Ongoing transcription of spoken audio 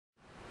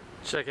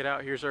Check it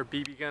out, here's our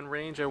BB gun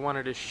range. I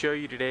wanted to show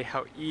you today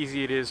how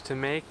easy it is to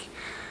make.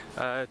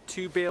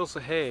 2 bales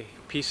of hay,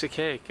 piece of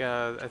cake.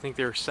 I think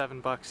they're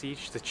 $7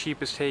 each, the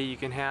cheapest hay you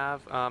can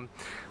have.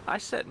 I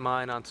set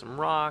mine on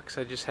some rocks.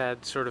 I just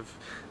had sort of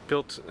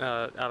built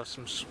out of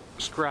some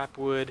scrap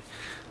wood,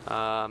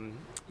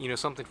 you know,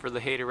 something for the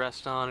hay to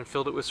rest on, and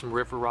filled it with some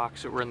river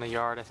rocks that were in the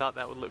yard. I thought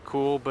that would look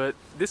cool, but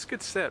this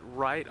could set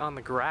right on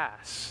the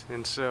grass,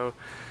 and so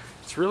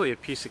it's really a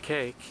piece of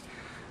cake.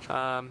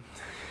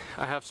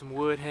 I have some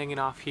wood hanging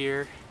off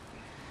here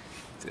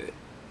to,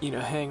 you know,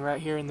 hang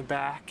right here in the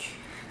back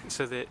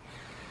so that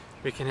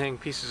we can hang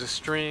pieces of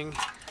string,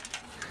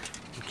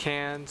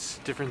 cans,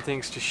 different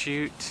things to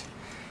shoot.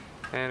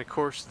 And of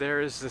course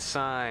there is the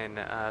sign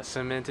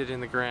cemented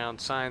in the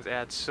ground. Signs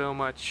add so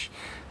much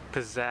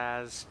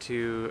pizzazz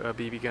to a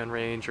BB gun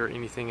range or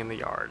anything in the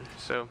yard.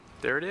 So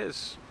there it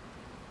is.